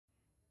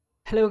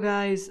Hello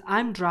guys,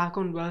 I'm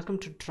Draco and welcome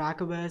to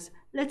dracozzzgaming.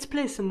 Let's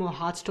play some more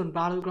Hearthstone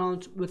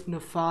Battlegrounds with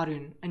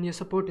Nefarian, and your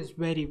support is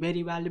very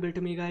valuable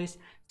to me guys,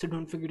 so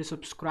don't forget to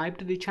subscribe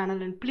to the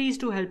channel and please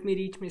do help me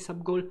reach my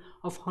sub goal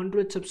of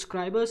 100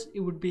 subscribers.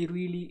 It would be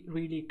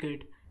really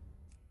good.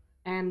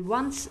 And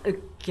once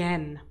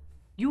again,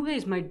 you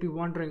guys might be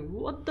wondering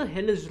what the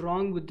hell is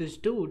wrong with this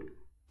dude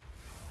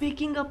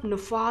picking up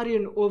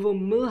Nefarian over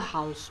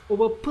Millhouse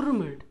over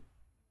Pyramid.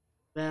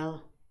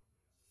 Well,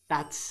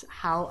 that's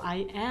how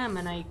I am,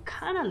 and I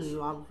kind of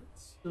love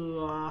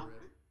to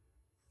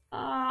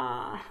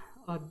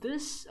or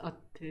this or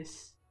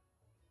this.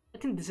 I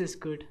think this is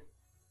good.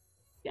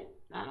 Yeah,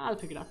 I'll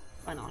pick it up.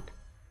 Why not?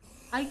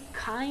 I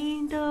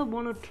kinda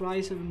wanna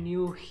try some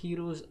new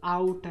heroes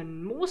out,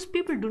 and most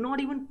people do not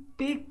even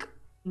pick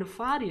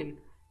Nefarian.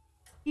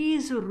 He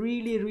is a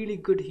really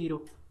good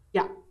hero.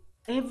 Yeah,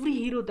 every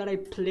hero that I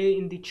play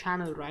in the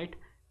channel, right?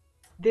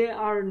 They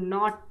are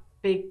not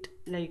picked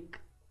like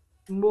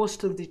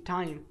most of the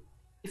time.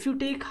 If you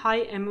take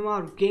high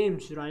MMR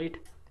games, right?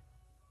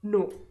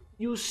 No,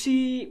 you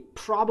see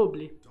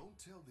probably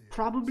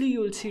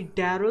you'll see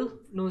Daryl,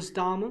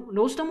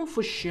 Nozdamo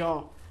for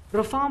sure,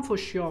 Rafam for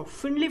sure,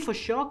 Finley for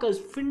sure, cause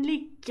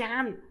Finley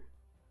can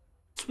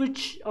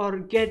switch or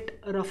get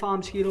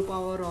Rafam's hero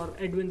power or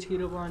Edwin's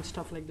hero power and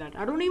stuff like that.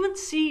 I don't even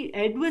see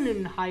Edwin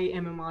in high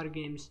MMR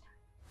games.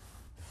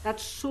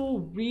 That's so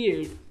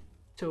weird.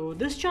 So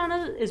this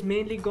channel is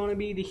mainly gonna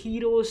be the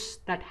heroes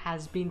that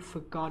has been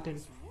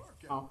forgotten.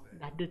 Oh,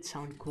 that did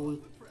sound cool.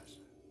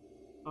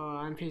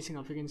 I'm facing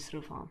off against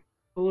Rafam.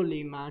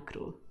 Holy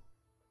mackerel.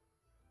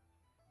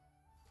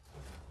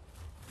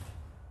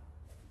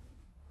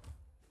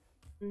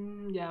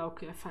 Yeah,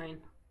 okay, fine.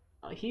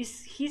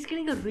 He's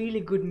getting a really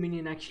good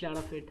minion actually out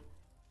of it.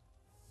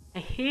 I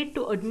hate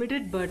to admit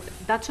it, but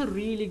that's a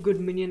really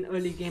good minion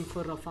early game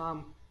for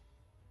Rafam.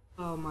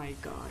 Oh my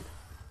god.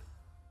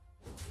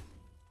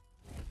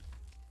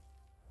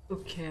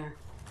 Okay.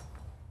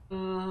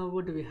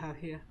 What do we have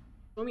here?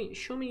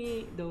 Show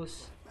me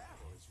those.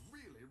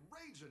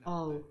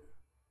 Oh,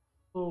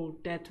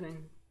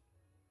 Deathwing.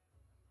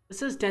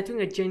 This is Deathwing.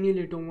 I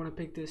genuinely don't want to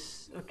pick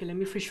this. Okay, let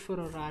me fish for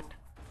a rat.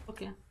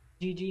 Okay,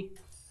 GG.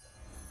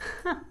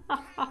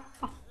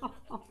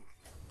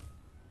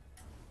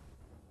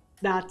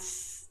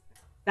 That's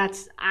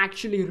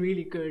actually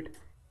really good.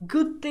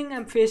 Good thing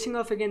I'm facing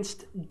off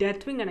against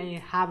Deathwing and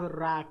I have a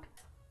rat.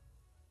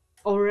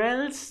 Or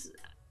else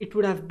it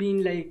would have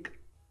been like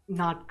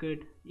not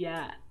good.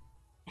 Yeah.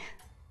 I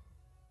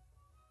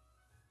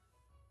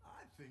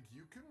think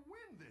you can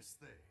win this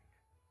thing.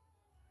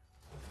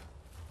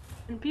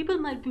 And people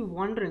might be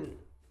wondering,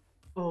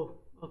 oh,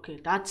 okay,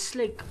 that's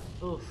like,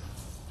 oh,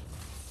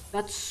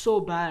 that's so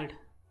bad.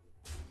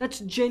 That's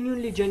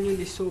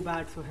genuinely so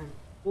bad for him.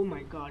 Oh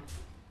my god.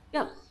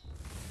 Yeah.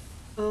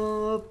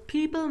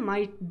 People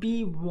might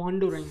be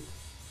wondering,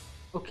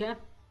 okay,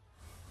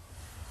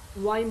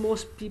 why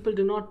most people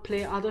do not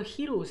play other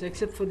heroes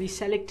except for the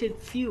selected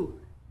few.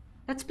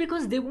 That's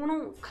because they want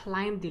to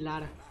climb the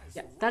ladder.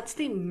 Yeah, that's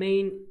the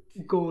main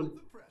goal.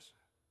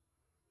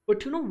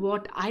 But you know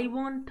what I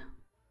want?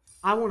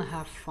 I want to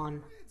have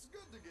fun.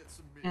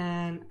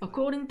 And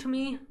according to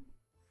me,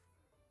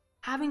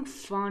 having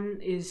fun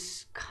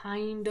is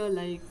kinda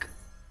like,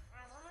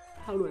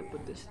 how do I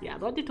put this? Yeah, I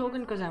brought the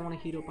token because I want a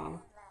hero power.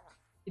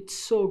 It's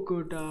so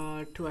good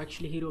to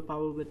actually hero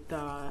power with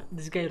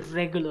this guy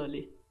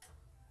regularly.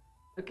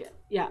 Okay,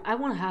 yeah, I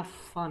want to have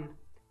fun.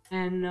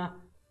 And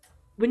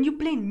when you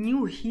play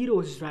new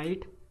heroes,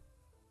 right,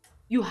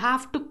 you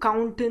have to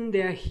count in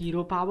their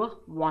hero power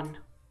 1.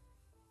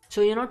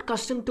 So you're not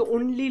accustomed to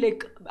only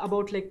like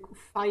about like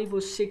 5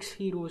 or 6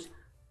 heroes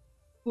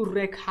who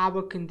wreak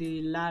havoc in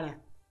the ladder.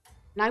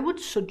 And I would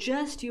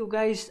suggest you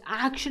guys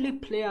actually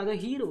play other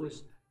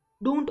heroes.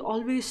 Don't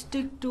always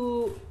stick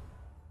to,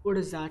 what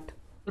is that?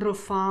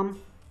 Rafam,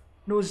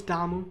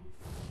 Nozdamo.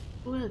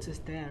 Who else is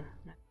there?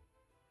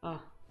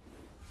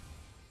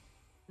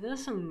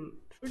 There's some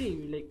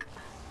pretty like,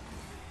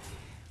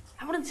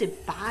 I wouldn't say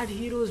bad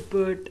heroes,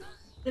 but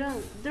there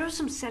are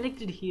some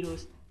selected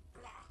heroes.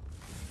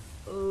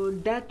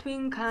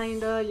 Deathwing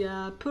kinda,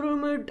 yeah.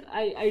 Pyramid,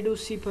 I do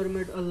see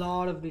Pyramid a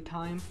lot of the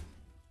time.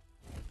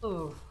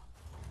 Oh,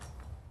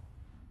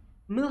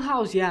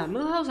 Millhouse, yeah,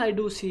 Millhouse I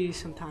do see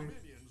sometimes.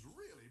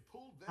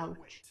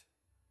 Ouch.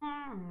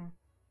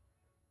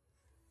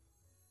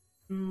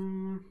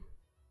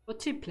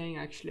 What's he playing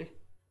actually?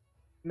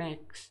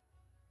 Max.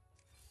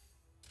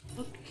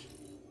 Okay.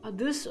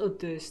 This or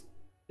this?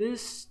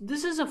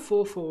 This is a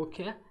 4/4,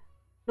 okay?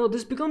 No,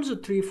 this becomes a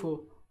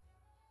 3/4.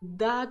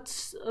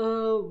 That's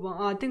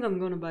I think I'm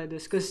gonna buy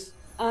this because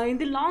in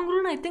the long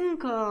run I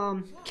think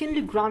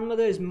Kinley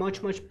Grandmother is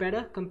much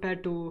better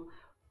compared to,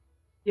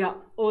 yeah,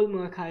 old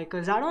Murkai,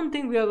 because I don't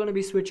think we are gonna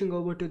be switching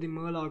over to the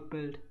Murloc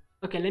build.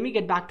 Okay, let me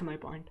get back to my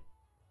point.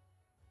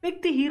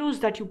 Pick the heroes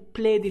that you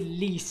play the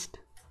least,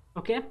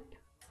 okay?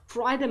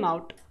 Try them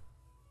out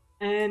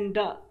and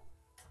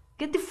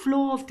get the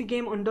flow of the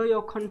game under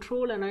your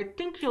control, and I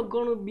think you're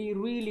gonna be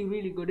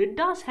really good. It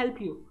does help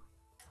you.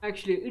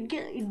 Actually,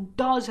 it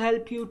does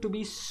help you to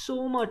be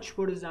so much,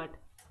 what is that,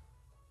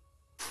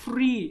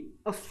 free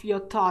of your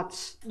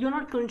thoughts. You're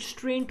not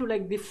constrained to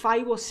like the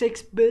 5 or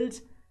 6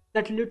 builds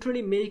that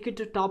literally make it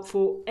to top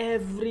 4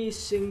 every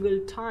single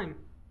time.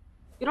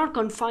 You're not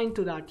confined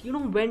to that. You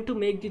know when to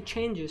make the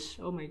changes.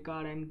 Oh my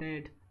god, I'm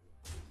dead.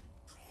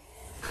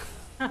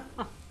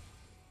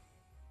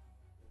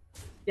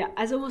 Yeah,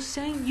 as I was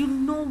saying, you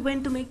know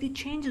when to make the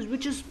changes,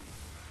 which is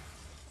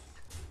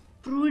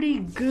pretty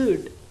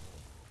good.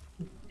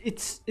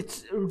 It's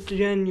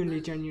genuinely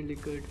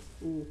good.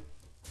 Ooh.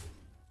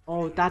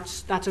 Oh,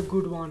 that's a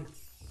good one.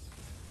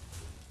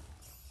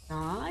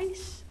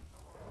 Nice.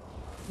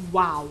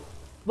 Wow.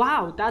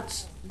 Wow,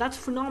 that's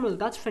phenomenal.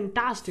 That's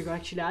fantastic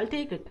actually. I'll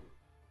take it.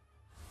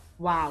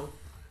 Wow.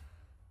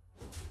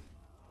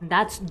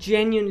 That's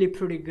genuinely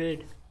pretty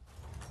good.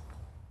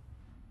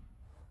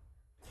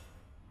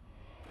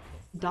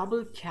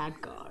 Double cat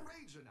guard.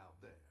 Raging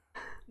out there.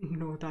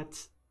 No,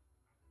 that's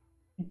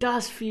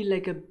does feel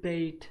like a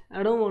bait.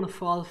 I don't want to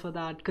fall for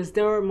that because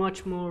there are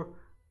much more.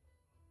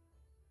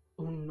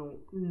 Oh no,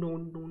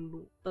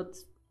 no.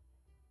 That's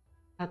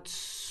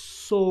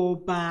so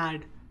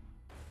bad.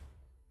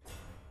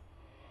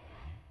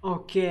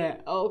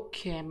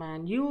 Okay,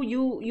 man.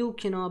 You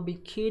cannot be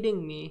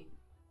kidding me.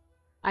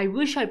 I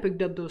wish I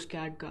picked up those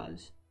cat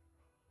guards.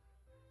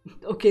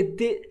 Okay,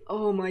 they.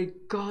 Oh my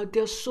god,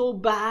 they're so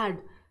bad.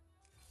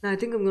 I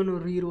think I'm gonna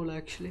reroll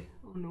actually.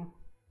 Oh no.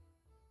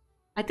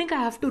 I think I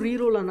have to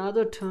reroll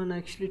another turn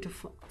actually to.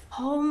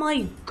 Oh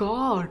my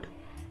god.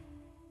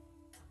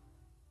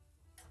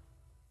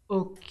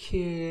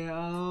 Okay.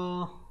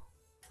 Oh.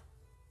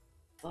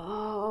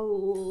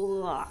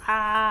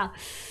 I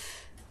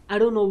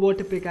don't know what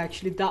to pick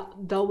actually. That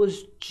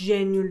was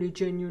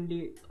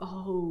genuinely.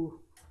 Oh.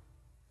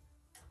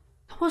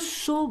 That was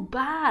so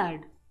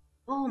bad.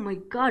 Oh my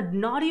god.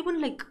 Not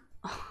even like.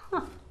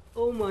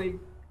 Oh my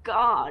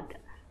god.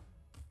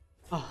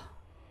 Oh,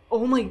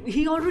 oh my,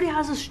 he already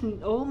has a.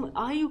 Oh,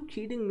 are you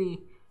kidding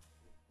me?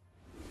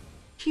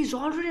 He's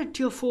already at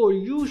tier 4.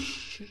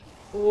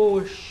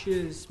 Oh,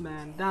 shiz,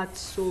 man.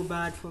 That's so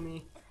bad for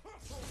me.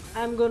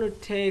 I'm gonna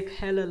take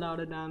hella lot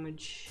of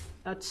damage.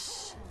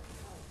 That's.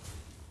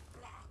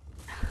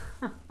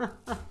 Oh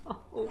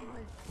my.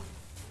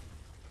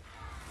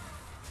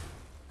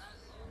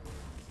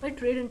 If I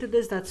trade into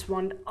this, that's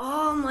one.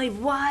 Oh my,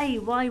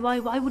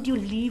 why would you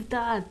leave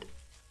that?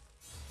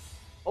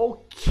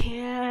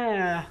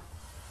 Okay.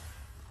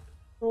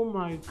 Oh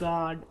my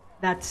god.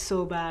 That's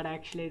so bad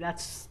actually.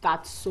 That's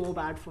so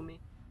bad for me.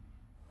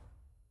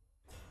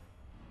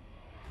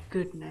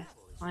 Goodness.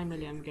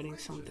 Finally I'm getting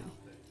something.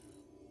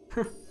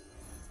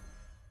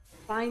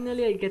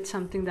 Finally I get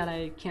something that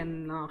I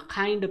can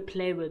kind of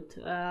play with.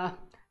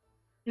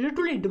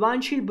 Literally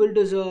Divine Shield build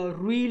is a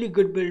really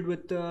good build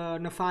with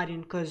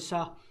Nefarian because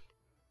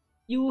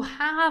you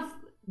have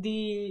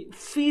the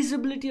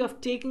feasibility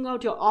of taking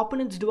out your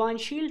opponent's Divine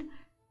Shield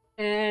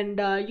and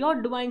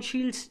your Divine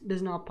Shields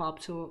does not pop,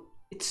 so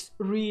it's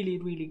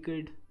really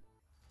good.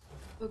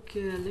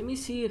 Okay, let me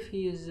see if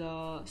he is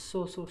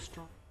so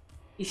strong.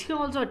 Is he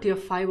also a tier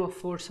 5 or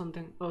 4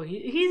 something? Oh,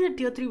 he's a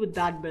tier 3 with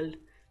that build.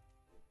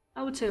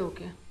 I would say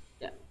okay.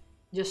 Yeah,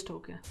 just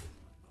okay.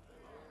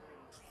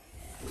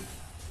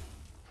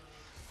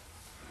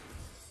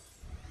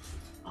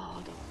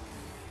 Oh,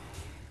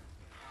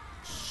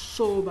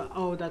 so bad.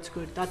 Oh, that's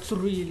good. That's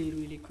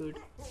really good.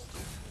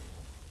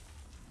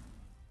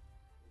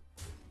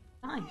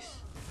 Nice.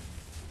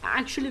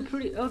 Actually,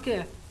 pretty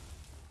okay.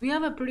 We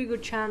have a pretty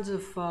good chance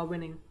of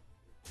winning.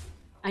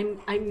 I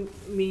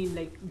mean,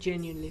 like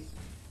genuinely.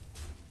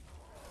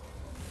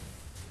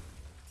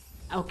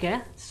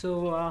 Okay,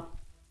 so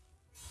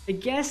I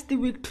guess the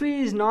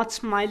victory is not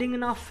smiling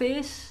in our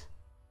face.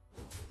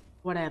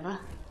 Whatever.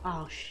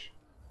 Ouch.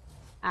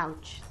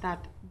 Ouch.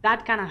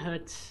 That kind of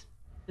hurts.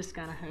 This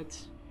kind of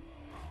hurts.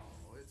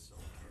 Oh, it's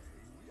okay.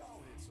 We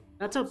all hit some.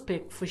 That's a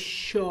pick for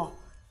sure.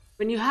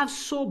 When you have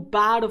so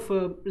bad of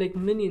a like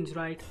minions,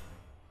 right?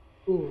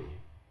 Oh.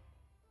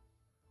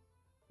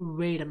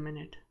 Wait a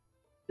minute.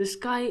 This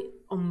guy,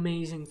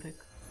 amazing pick.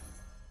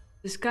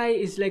 This guy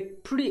is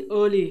like pretty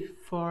early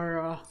for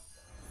a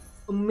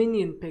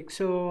minion pick,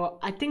 so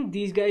I think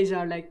these guys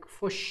are like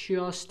for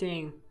sure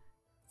staying.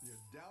 You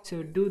doubt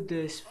So it? do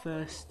this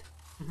first.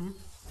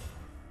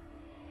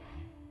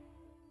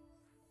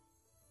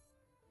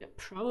 Yeah,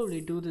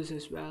 probably do this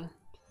as well.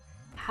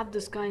 Have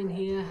this guy in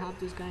here. Have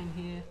this guy in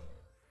here.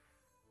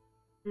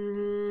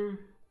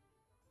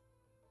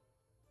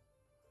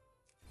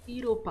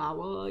 Hero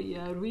power.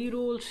 Yeah,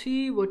 reroll.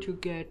 See what you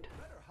get.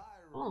 Better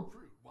hire a Oh,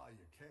 recruit while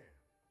you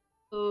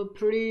can.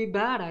 pretty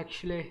bad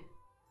actually.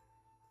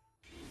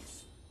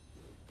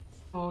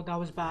 Oh, that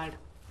was bad.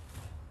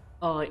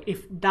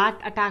 If that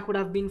attack would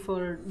have been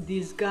for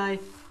this guy,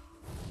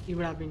 he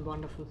would have been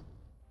wonderful.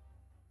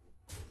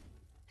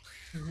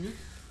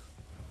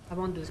 I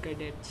want this guy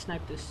dead.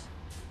 Snipe this.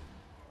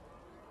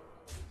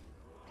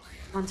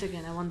 Once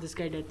again, I want this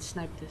guy dead.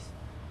 Snipe this.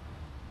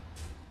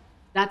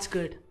 That's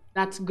good.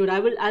 That's good.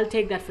 I'll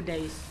take that for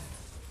days.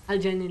 I'll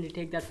genuinely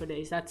take that for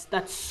days.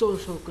 That's so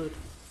good.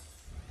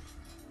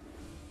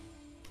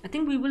 I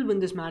think we will win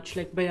this match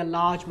like by a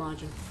large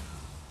margin.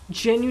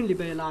 Genuinely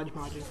by a large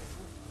margin.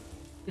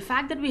 The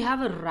fact that we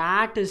have a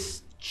rat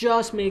is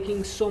just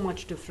making so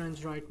much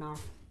difference right now.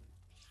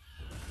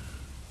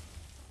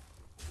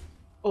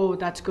 Oh,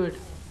 that's good.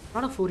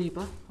 Not a 4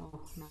 Reaper. Oh,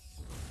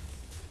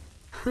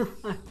 no.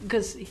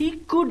 Because he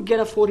could get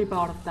a 4 Reaper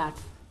out of that,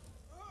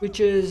 which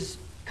is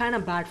kind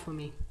of bad for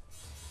me.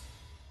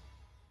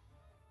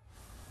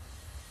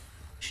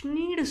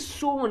 Sneed is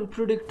so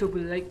unpredictable.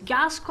 Like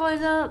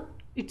Gascoigne,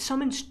 it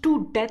summons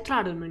 2 Death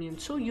Rattle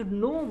minions, so you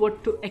know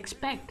what to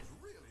expect.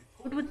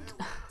 But with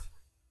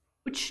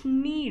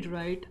Sneed,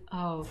 right?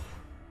 Oh, I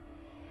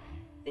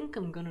think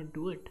I'm gonna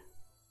do it.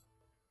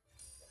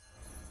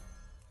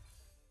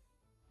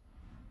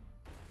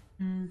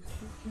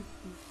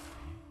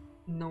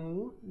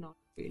 No, not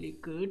really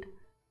good.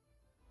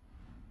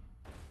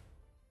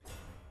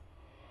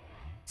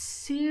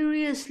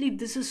 Seriously,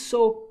 this is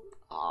so...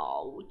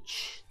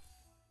 Ouch.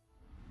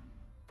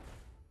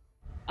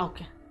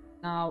 Okay,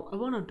 now I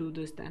wanna do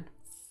this then.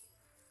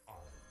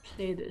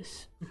 Play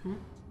this.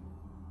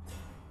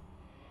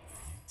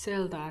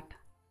 Sell that.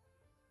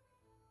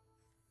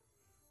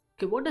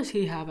 Okay, what does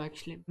he have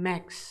actually?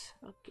 Max.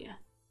 Okay.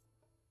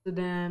 So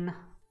then...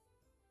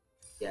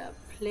 Yeah,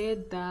 play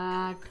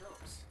that.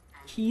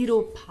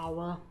 Hero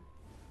power.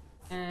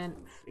 And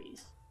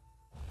freeze.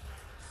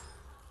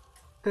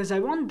 Because I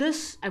want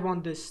this, I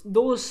want this.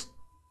 Those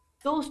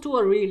two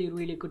are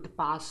really good to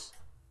pass.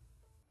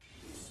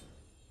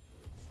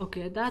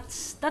 Okay,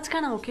 that's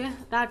kind of okay.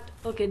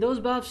 Okay, those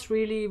buffs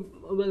really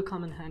will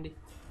come in handy.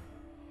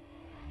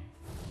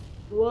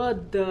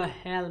 What the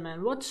hell,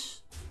 man?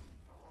 What's...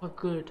 Oh,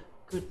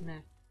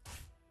 goodness.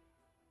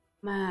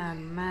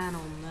 Man,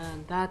 oh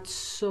man, that's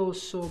so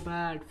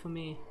bad for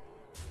me.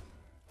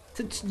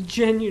 It's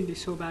genuinely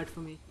so bad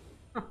for me.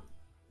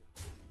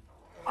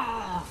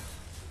 Ah.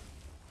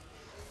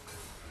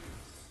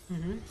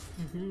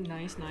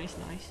 Nice.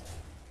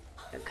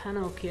 Kind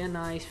of okay,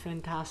 nice,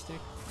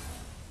 fantastic.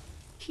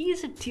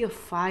 He's a tier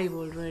 5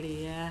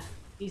 already, yeah.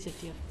 He's a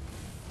tier...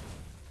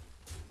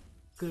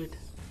 Good.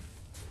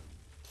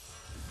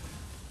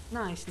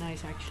 Nice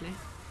actually.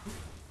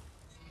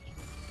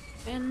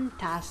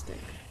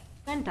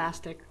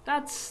 Fantastic.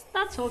 That's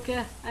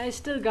okay. I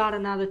still got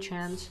another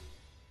chance.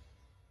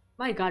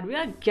 My god, we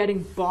are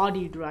getting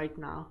bodied right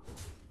now.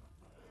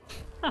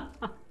 I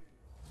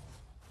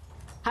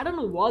don't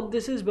know what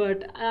this is,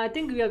 but I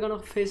think we are gonna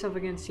face off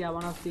against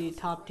one of the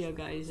top tier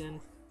guys, and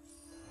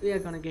we are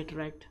gonna get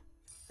wrecked.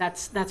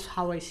 That's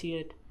how I see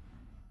it.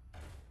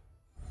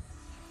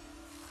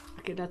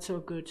 Okay, that's so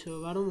good.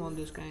 So I don't want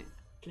this guy.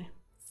 Okay,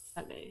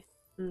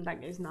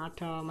 that guy is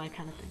not my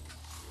kind of thing.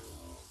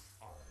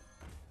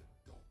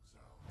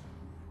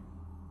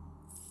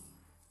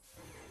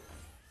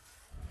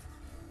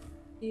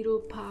 Hero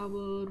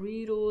power,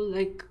 reroll,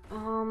 like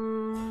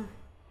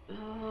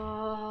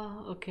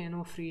okay,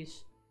 no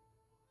freeze.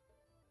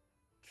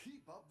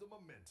 Keep up the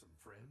momentum,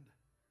 friend.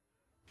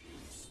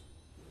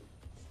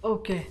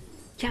 Okay,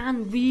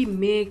 can we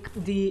make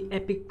the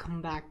epic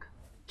comeback?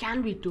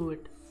 Can we do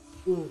it?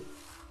 Oh,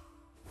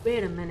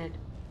 wait a minute.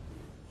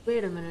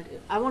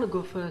 I want to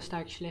go first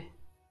actually.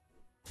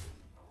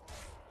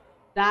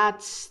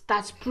 That's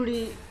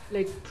pretty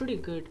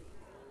good.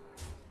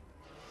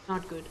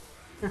 Not good.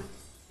 Okay.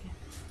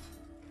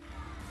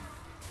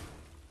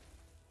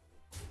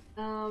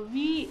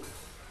 We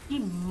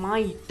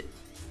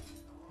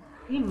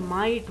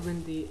might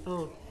win the...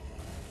 Oh,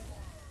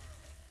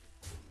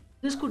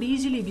 this could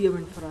easily be a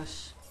win for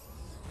us.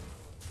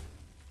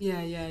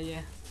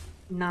 Yeah.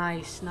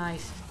 Nice.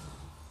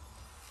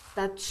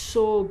 That's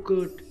so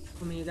good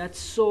for me. That's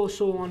so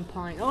on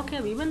point.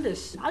 Okay, we win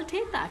this. I'll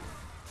take that.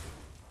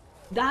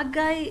 That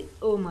guy,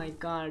 oh my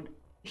god,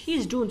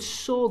 he's doing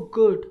so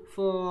good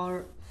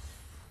for...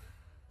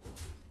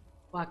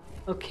 Fuck.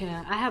 Okay,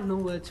 I have no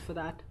words for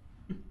that.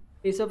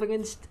 Face off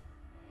against...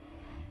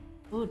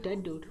 Oh,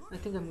 dead dude. I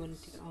think I'm gonna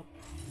take it up.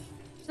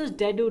 This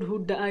dead dude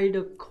who died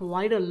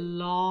quite a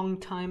long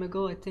time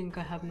ago. I think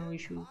I have no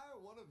issue.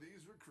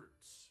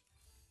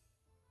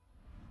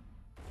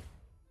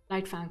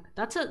 Light Fang.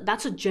 That's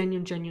a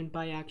genuine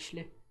buy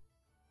actually.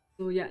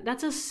 So yeah,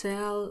 that's a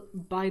sell.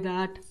 Buy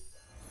that.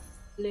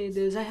 Play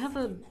this. I have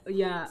a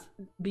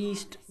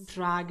beast,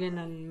 dragon,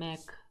 and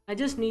mech. I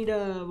just need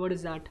a... What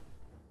is that?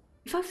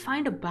 If I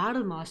find a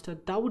battle master,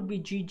 that would be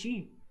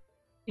GG.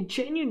 It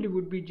genuinely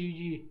would be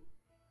GG.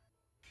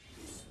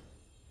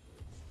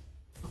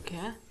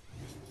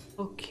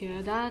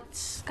 Okay,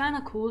 that's kind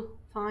of cool.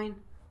 Fine.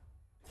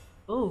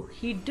 Oh,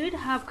 he did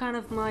have kind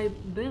of my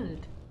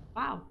build.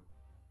 Wow.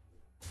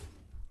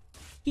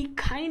 He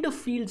kind of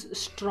feels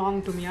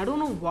strong to me. I don't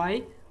know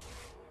why,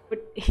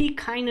 but he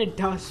kind of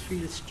does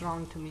feel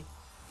strong to me.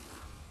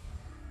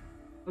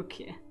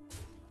 Okay.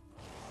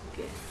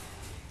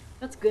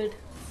 That's good.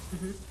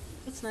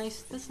 That's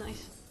nice.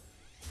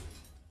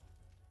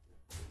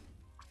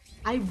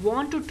 I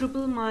want to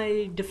triple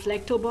my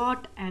deflector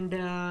bot and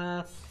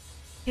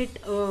hit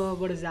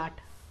what is that?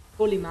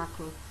 Holy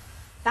mackerel.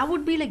 That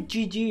would be like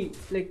GG.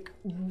 Like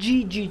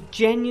GG.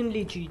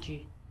 Genuinely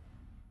GG.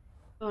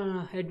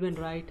 Edwin,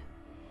 right?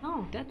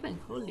 No, Deathwing.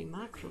 Holy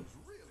mackerel.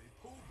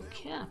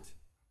 Okay.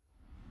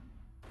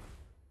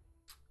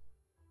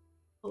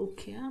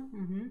 Okay.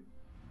 Mm-hmm.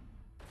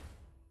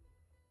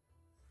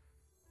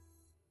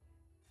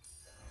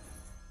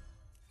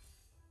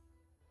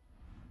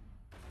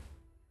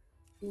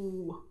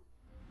 Ooh.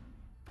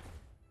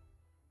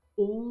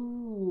 Ooh.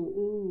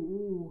 Ooh.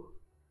 Ooh.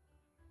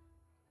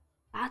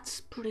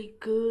 That's pretty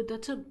good.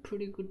 That's a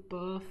pretty good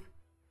buff.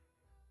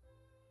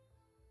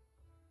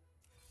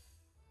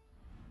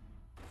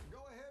 Go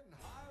ahead and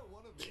hire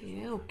one of these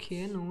Okay. workers.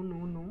 Okay. No.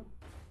 No. No.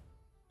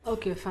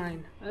 Okay.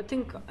 Fine. I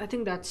think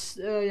that's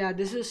yeah.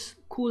 This is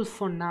cool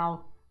for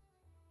now.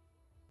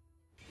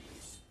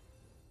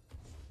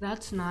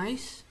 That's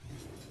nice.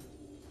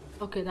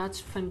 Okay. That's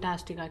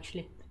fantastic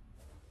actually.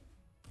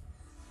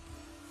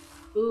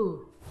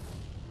 Ooh.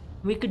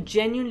 We could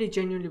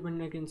genuinely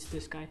win against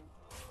this guy.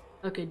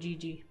 Okay,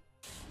 GG.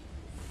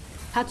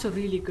 That's a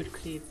really good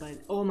cleave, but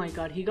oh my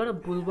god, he got a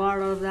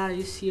boulevard out of that. Are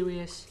you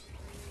serious?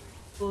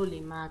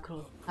 Holy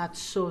mackerel. That's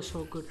so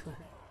good for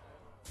him.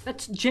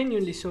 That's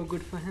genuinely so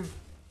good for him.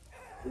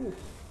 Ooh.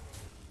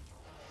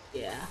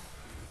 Yeah.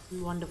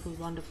 Wonderful,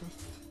 wonderful.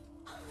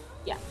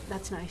 Yeah,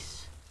 that's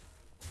nice.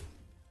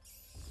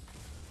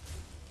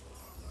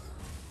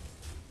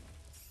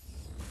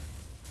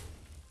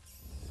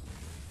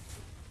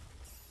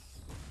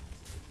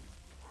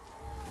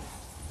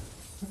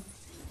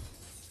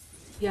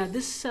 Yeah,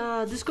 this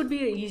could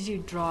be an easy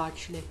draw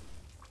actually.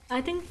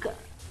 I think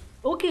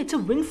okay, it's a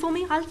win for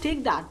me. I'll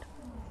take that.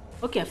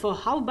 Okay, for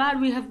how bad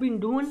we have been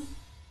doing,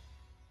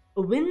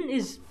 a win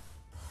is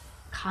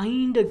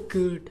kinda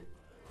good.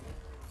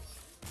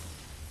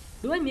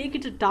 Do I make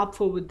it a top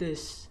 4 with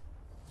this?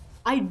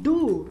 I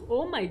do.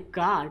 Oh my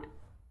god.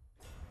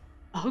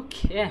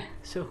 Okay,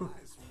 so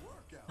Nice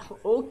work out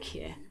there.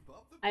 okay. Keep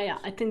up the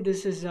I think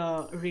this is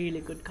a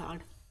really good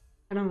card.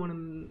 I don't want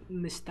to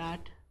miss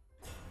that.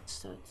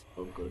 That's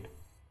so good.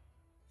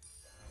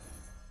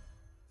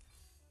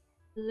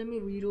 Let me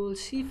reroll.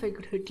 See if I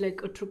could hit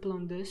like a triple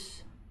on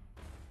this.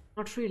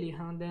 Not really,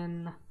 huh?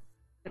 Then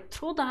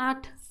throw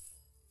that.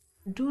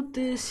 Do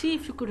this. See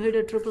if you could hit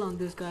a triple on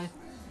this guy.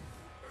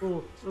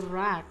 Oh,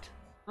 rat.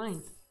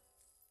 Fine.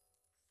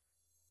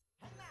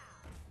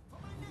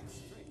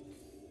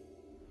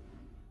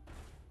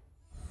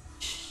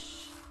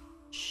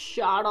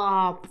 Shut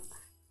up.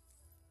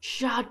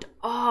 Shut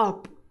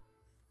up.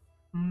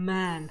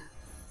 Man. I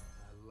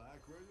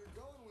like where you're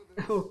going with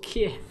this.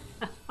 Okay.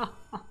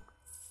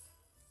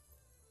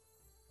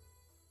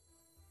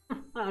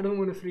 I don't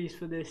want to freeze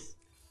for this.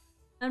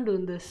 I'm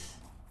doing this.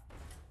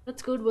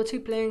 That's good. What's he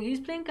playing? He's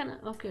playing kind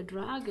of okay.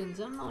 Dragons.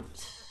 I'm not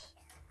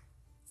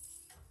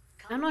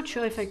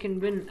sure if I can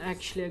win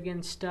actually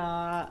against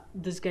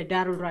this guy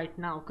Daryl right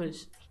now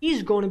because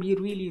he's gonna be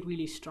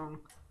really strong.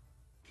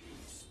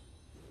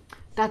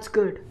 That's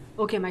good.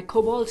 Okay, my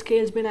Cobalt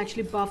scale's been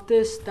actually buffed.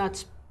 This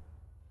that's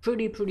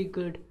pretty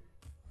good.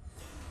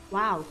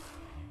 Wow.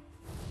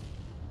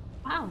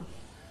 Wow.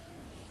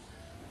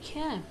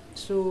 Okay.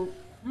 So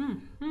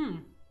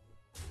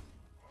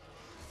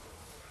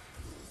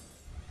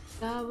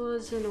that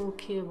was an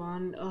okay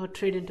one.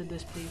 Trade into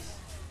this, please.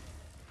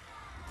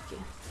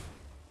 Okay.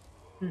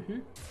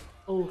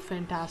 Oh,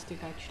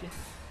 fantastic, actually.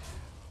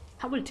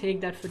 I will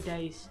take that for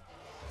days.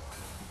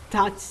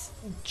 That's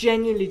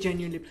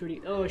genuinely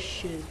pretty. Oh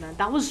shit, man.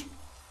 That was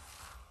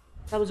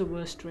a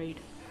worst trade.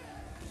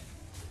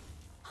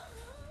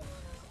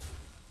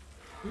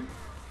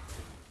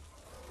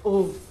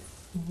 Oh,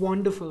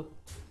 wonderful.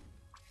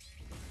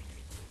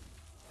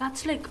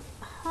 That's like,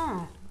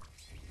 huh.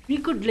 We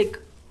could like,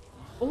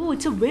 oh,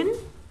 it's a win?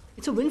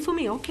 It's a win for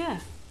me, okay.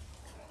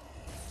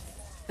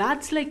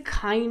 That's like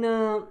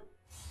kinda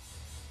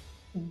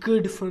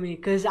good for me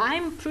because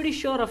I'm pretty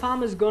sure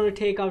Afam is gonna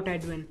take out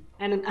Edwin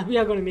and we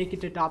are gonna make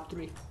it to top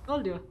 3.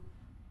 Told you.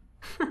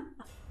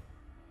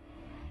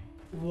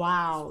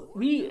 Wow,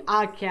 we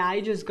okay.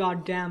 I just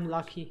got damn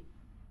lucky.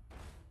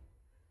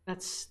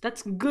 That's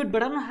good,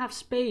 but I don't have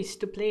space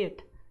to play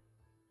it.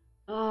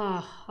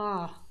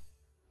 Ah,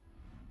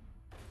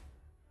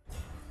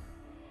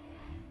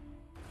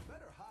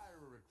 Better hire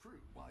a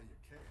recruit while you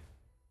can.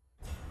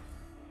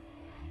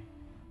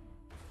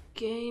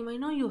 game. I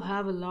know you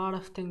have a lot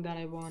of things that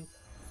I want.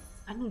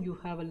 I know you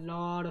have a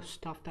lot of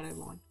stuff that I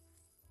want.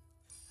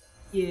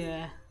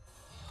 Yeah.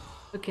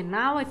 Okay,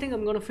 now I think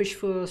I'm gonna fish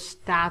for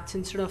stats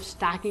instead of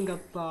stacking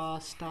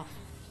up stuff.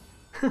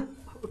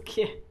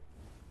 Okay.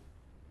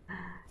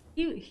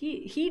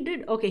 He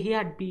did okay. He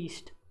had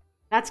beast.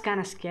 That's kind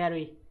of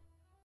scary.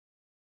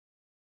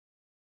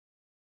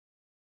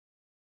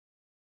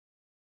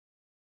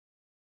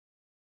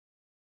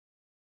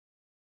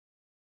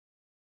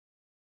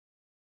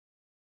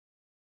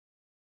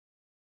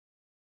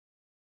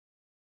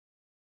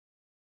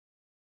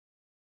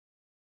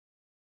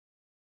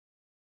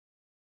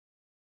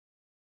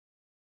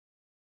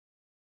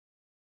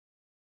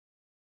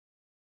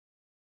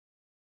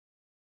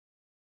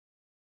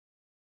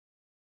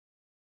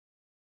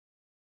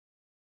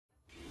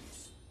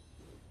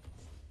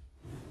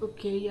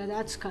 Okay, yeah,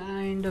 that's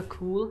kinda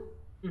cool.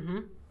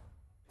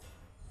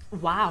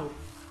 Wow.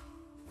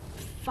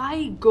 If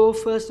I go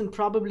first and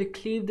probably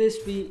cleave this,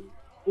 we...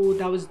 Oh,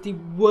 that was the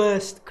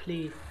worst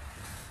cleave.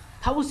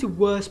 That was the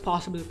worst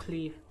possible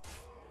cleave.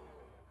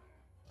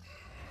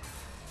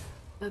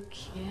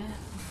 Okay.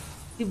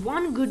 The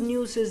one good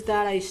news is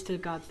that I still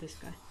got this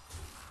guy.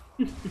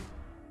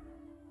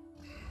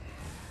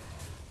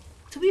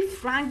 To be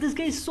frank, this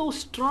guy is so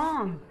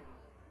strong.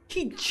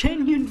 He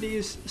genuinely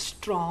is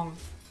strong.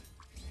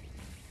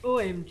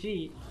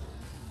 OMG.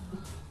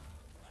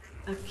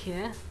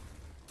 Okay.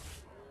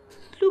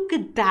 Look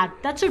at that.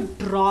 That's a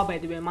draw, by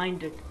the way,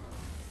 mind it.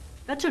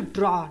 That's a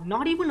draw,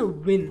 not even a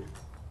win.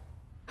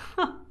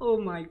 Oh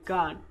my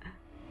god.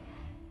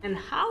 And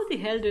how the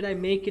hell did I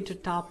make it to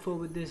top 4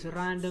 with this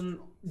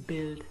random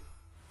build?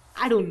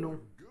 I don't know.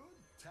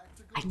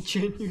 I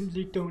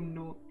genuinely don't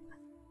know.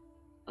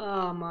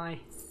 Oh my.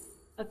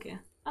 Okay,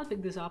 I'll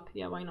pick this up.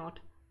 Yeah, why not?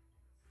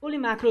 Holy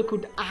mackerel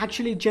could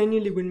actually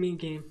genuinely win me a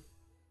game.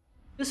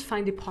 Just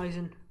find the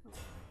poison.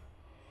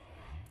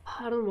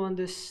 I don't want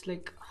this,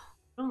 like,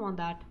 I don't want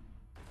that.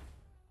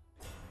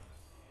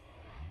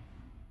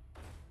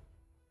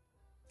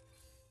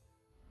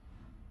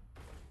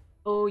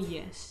 Oh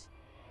yes.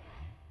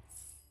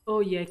 Oh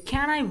yeah,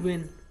 can I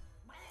win?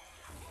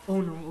 Oh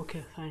no,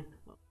 okay, fine.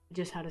 I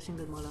just had a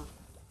single mana.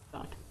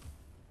 God.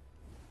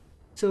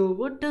 So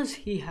what does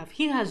he have?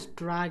 He has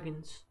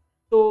dragons.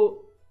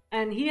 So,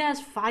 and he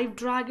has 5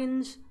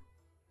 dragons.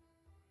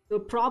 So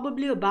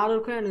probably a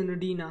battle cry and an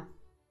arena.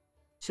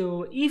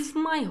 So if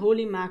my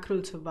holy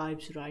mackerel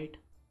survives, right?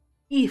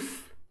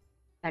 If,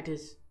 that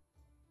is,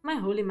 my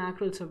holy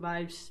mackerel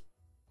survives,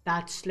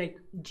 that's like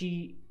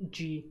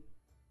GG.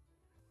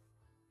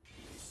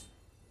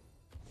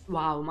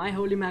 Wow, my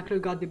holy mackerel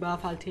got the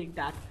buff, I'll take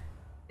that.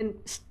 And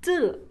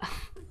still,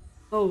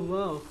 oh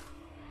whoa.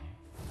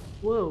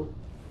 Whoa,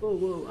 whoa,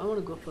 whoa, I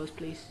wanna go first,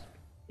 please.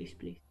 Please,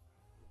 please.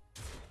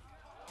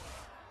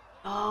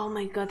 Oh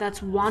my god,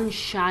 that's one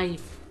shy.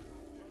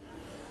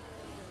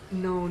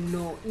 No,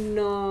 no,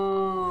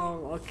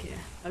 no. Okay,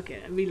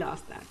 okay, we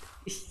lost that.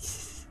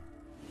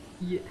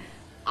 Yeah,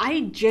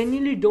 I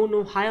genuinely don't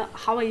know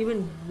how I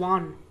even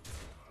won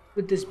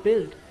with this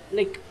build.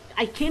 Like,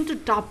 I came to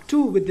top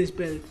 2 with this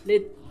build.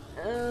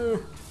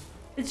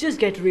 Let's just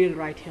get real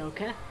right here,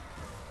 okay?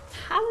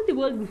 How in the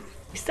world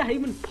is that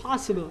even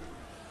possible?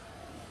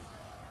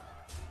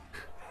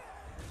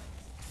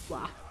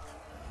 Wow.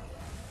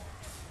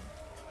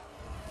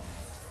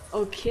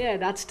 Okay,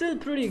 that's still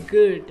pretty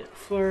good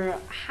for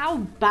how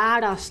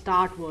bad our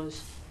start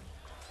was.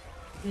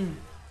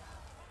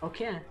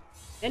 Okay.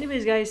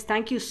 Anyways, guys,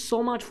 thank you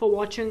so much for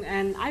watching,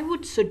 and I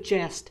would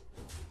suggest,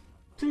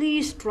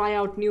 please try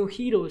out new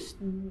heroes.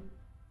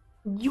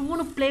 You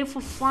want to play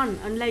for fun,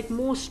 unlike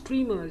most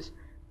streamers.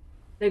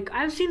 Like,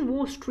 I've seen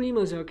most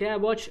streamers, okay? I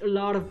watch a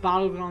lot of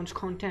Battlegrounds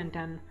content,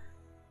 and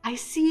I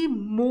see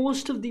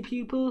most of the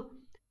people,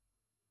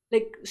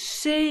 like,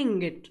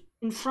 saying it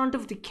in front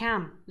of the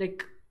cam.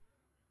 Like,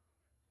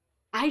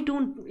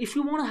 if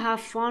you want to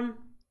have fun,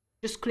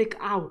 just click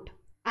out.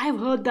 I've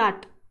heard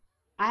that.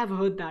 I've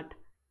heard that.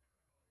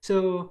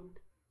 So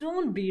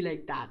don't be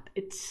like that.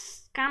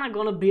 It's kind of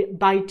gonna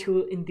bite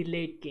you in the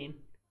late game.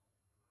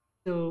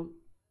 So,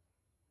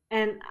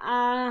 and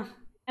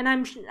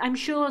I'm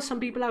sure some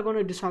people are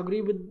gonna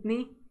disagree with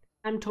me.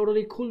 I'm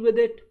totally cool with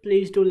it.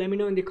 Please do let me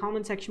know in the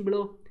comment section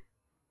below.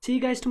 See you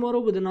guys tomorrow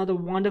with another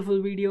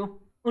wonderful video.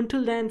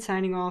 Until then,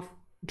 signing off,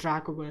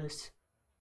 Dracozz.